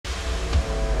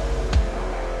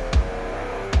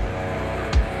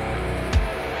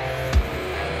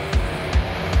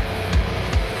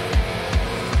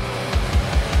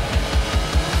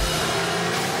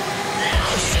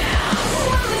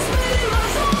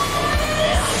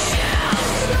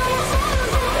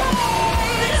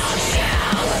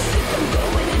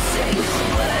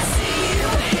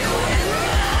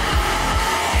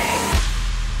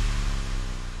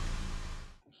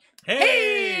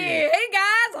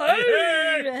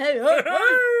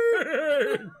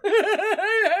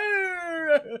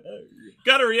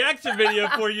Got a reaction video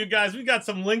for you guys. We got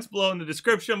some links below in the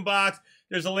description box.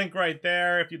 There's a link right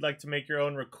there if you'd like to make your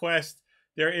own request.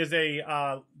 There is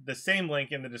the same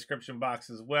link in the description box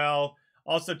as well.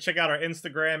 Also, check out our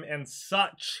Instagram and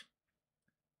such.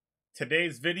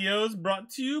 Today's video is brought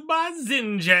to you by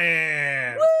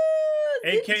Zinjam. Woo!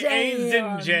 AKA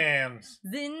Zinjams.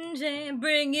 Zinjam,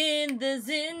 bring in the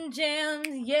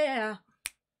Zinjams, yeah.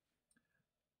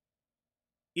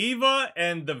 Eva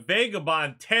and the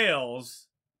Vagabond Tales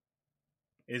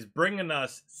is bringing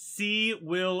us Sea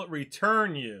Will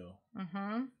Return You.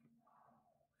 Mm-hmm.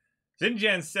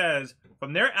 Zinjan says,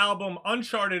 from their album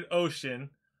Uncharted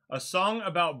Ocean, a song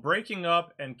about breaking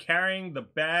up and carrying the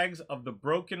bags of the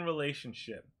broken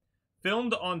relationship,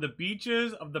 filmed on the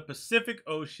beaches of the Pacific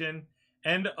Ocean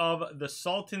and of the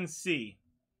Salton Sea.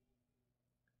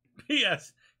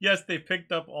 P.S. Yes, they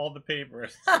picked up all the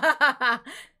papers.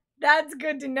 That's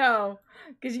good to know,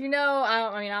 because I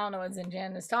don't know what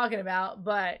Zinjan is talking about,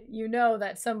 but you know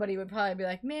that somebody would probably be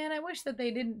like, man, I wish that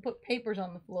they didn't put papers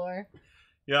on the floor.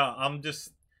 Yeah,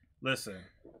 listen.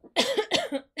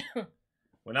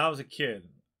 When I was a kid,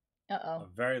 a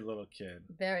very little kid.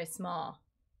 Very small.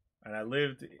 And I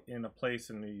lived in a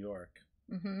place in New York.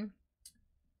 Mm-hmm.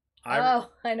 I know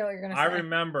what you're going to say. I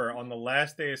remember on the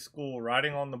last day of school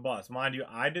riding on the bus. Mind you,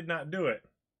 I did not do it.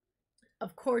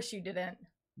 Of course you didn't.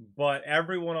 But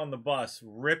everyone on the bus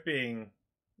ripping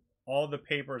all the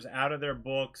papers out of their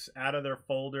books, out of their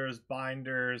folders,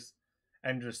 binders,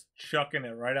 and just chucking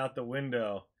it right out the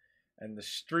window. And the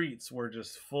streets were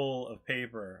just full of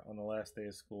paper on the last day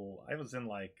of school. I was in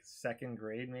like 2nd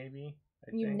grade, maybe.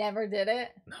 I think. Never did it?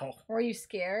 No. Were you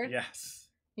scared? Yes.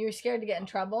 You were scared to get in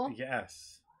trouble?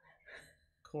 Yes.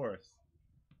 Of course.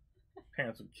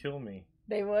 Parents would kill me.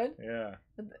 They would? Yeah.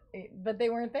 But they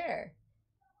weren't there.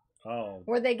 Oh.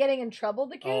 Were they getting in trouble,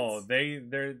 the kids? Oh, they're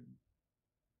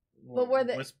but were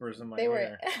the whispers in my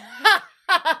ear.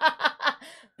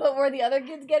 But were the other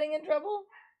kids getting in trouble?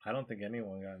 I don't think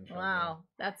anyone got in trouble. Wow,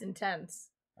 that's intense.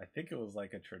 I think it was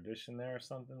like a tradition there or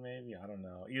something, maybe. I don't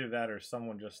know. Either that or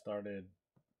someone just started.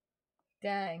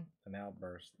 Dang. An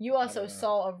outburst. You also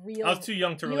saw a real. I was too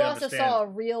young to really understand. You also saw a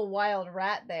real wild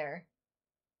rat there.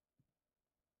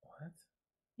 What?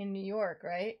 In New York,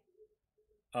 right?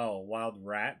 Oh, wild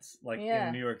rats? Like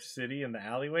in New York City in the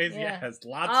alleyways? Yeah. Yes,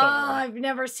 lots of them. I've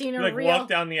never seen a real... walk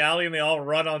down the alley and they all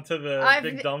run onto the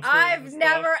big dumpster. I've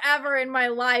never ever in my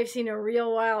life seen a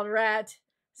real wild rat.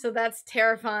 So that's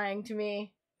terrifying to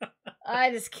me.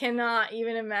 I just cannot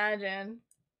even imagine.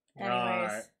 Anyways.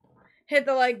 Right. Hit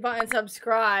the like button,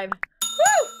 subscribe.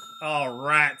 Woo! Oh,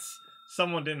 rats.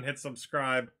 Someone didn't hit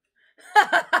subscribe.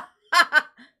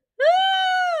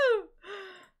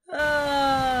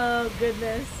 Oh,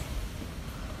 goodness.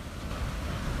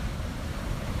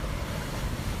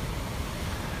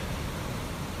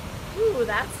 Ooh,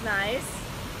 that's nice.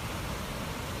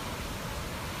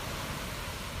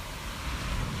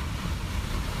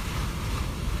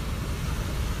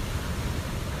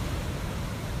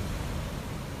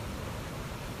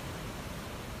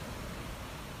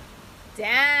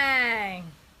 Dang.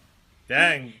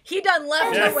 Dang. He done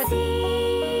left her with...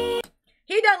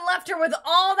 He done left her with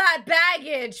all that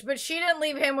baggage, but she didn't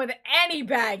leave him with any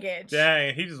baggage.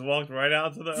 Dang, he just walked right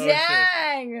out to the ocean.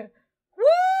 Dang!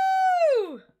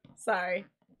 Woo! Sorry.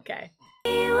 Okay.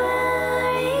 He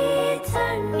will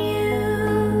return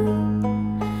you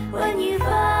when you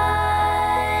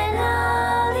finally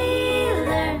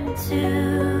learn to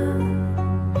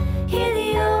hear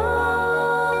the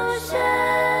ocean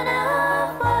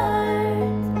of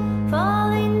words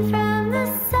falling from the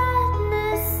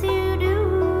sadness you do.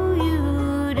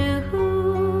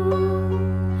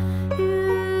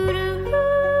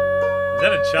 Is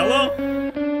that a cello?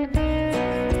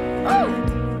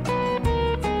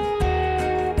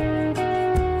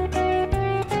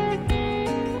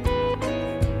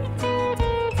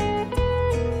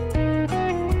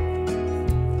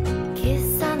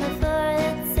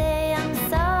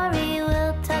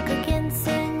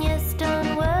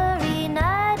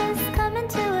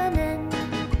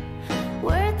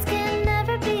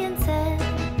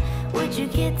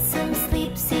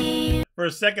 For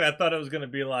a second, I thought it was going to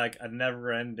be like a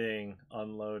never-ending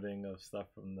unloading of stuff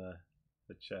from the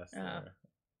chest. Oh.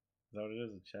 Is that what it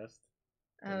is? A chest?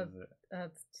 What is it?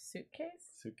 Suitcase?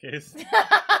 Suitcase?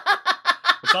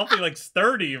 It's awfully like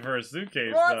sturdy for a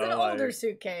suitcase. Well, it's an older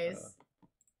suitcase.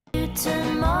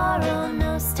 Tomorrow,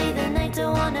 no, stay the night.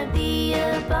 Don't wanna be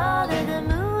a bother. The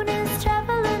moon is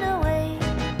traveling away.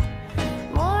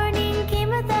 Morning came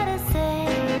without a say.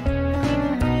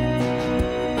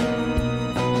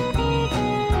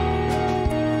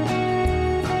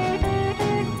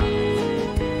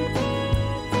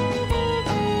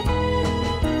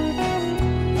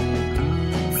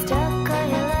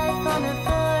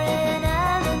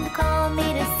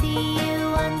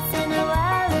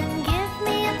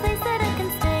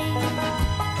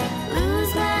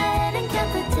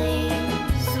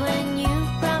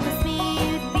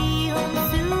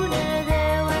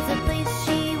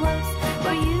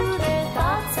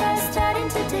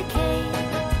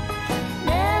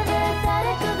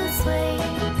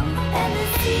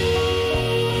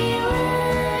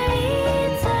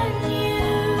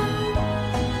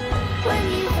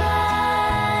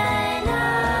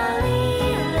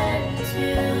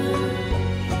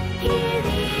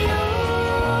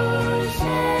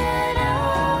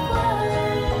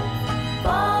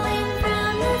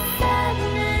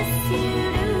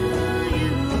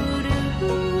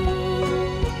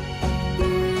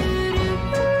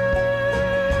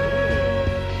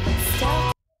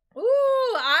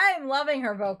 loving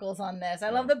her vocals on this. I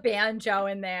love the banjo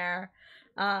in there.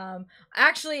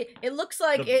 Actually, it looks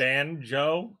like the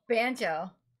banjo. Banjo.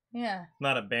 Yeah.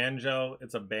 Not a banjo.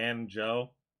 It's a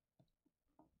banjo.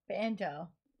 Banjo.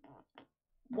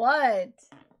 What?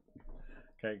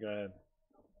 Okay, go ahead.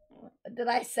 Did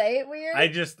I say it weird? I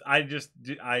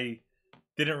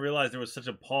didn't realize there was such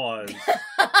a pause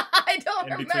I don't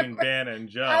in remember. between ban and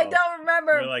Joe. I don't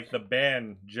remember. You're like the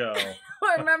banjo.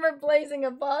 I remember placing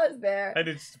a pause there. I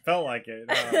just felt like it.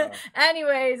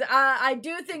 Anyways, I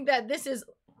do think that this is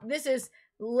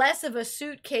less of a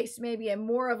suitcase maybe and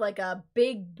more of like a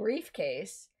big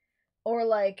briefcase or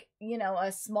like, you know,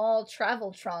 a small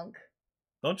travel trunk.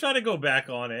 Don't try to go back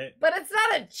on it. But it's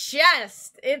not a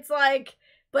chest. It's like,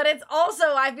 but it's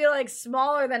also, I feel like,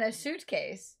 smaller than a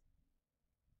suitcase.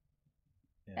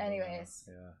 Yeah, anyways.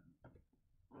 Yeah.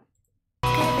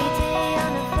 Every day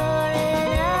on the floor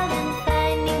and I'm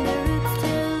finding the roots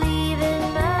to leave in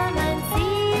my mind.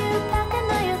 See you packing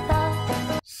all your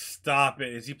thoughts. Stop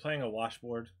it. Is he playing a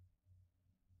washboard?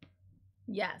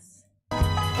 Yes.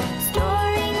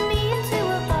 Storing me into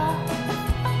a box.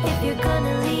 If you're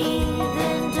gonna leave,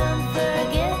 then don't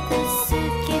forget the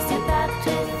suitcase you packed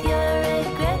with your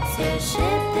regrets. Your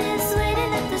ship is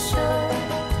waiting at the shore.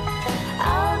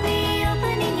 I'll be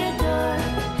opening your door,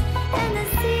 and the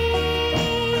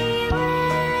sea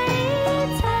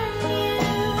waits on you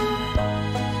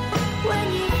when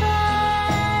you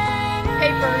finally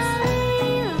Papers.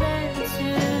 learn to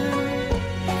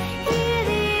hear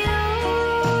the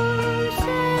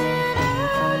ocean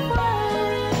of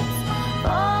words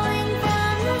falling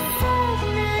from the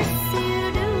sadness you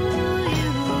do.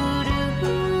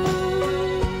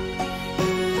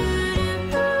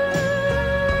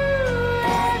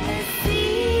 And the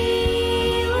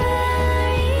sea will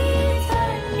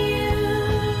return you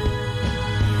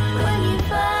when you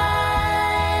finally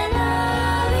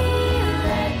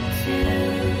learn to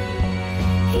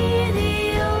hear the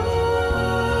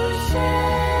ocean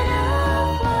of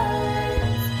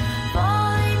words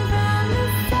falling from the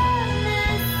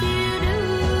sadness you do.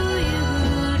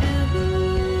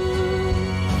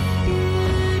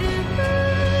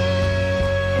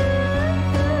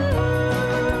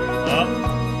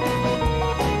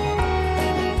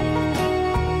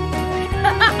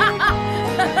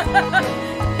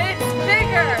 It's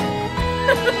bigger.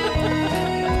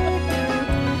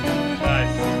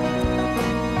 Nice.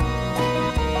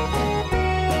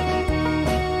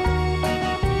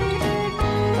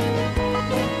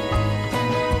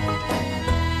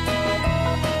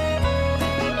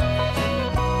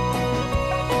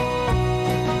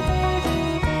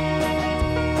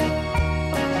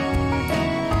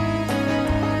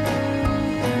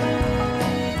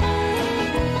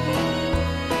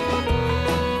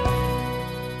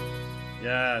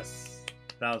 Yes.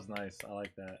 That was nice. I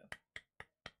like that.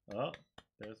 Oh,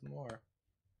 there's more.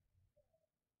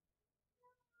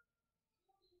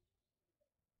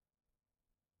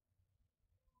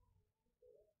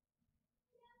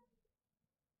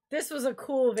 This was a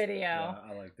cool video. Yeah,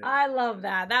 I liked it. I love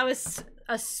that. That was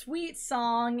a sweet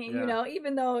song. Yeah. You know,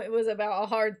 even though it was about a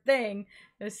hard thing,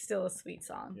 it was still a sweet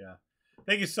song. Yeah.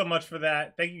 Thank you so much for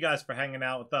that. Thank you guys for hanging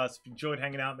out with us. If you enjoyed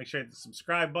hanging out, make sure you hit the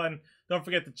subscribe button. Don't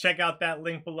forget to check out that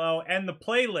link below and the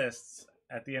playlists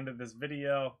at the end of this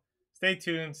video. Stay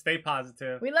tuned. Stay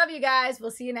positive. We love you guys.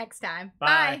 We'll see you next time.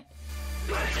 Bye.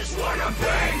 Bye. I just wanna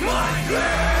bang my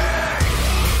leg.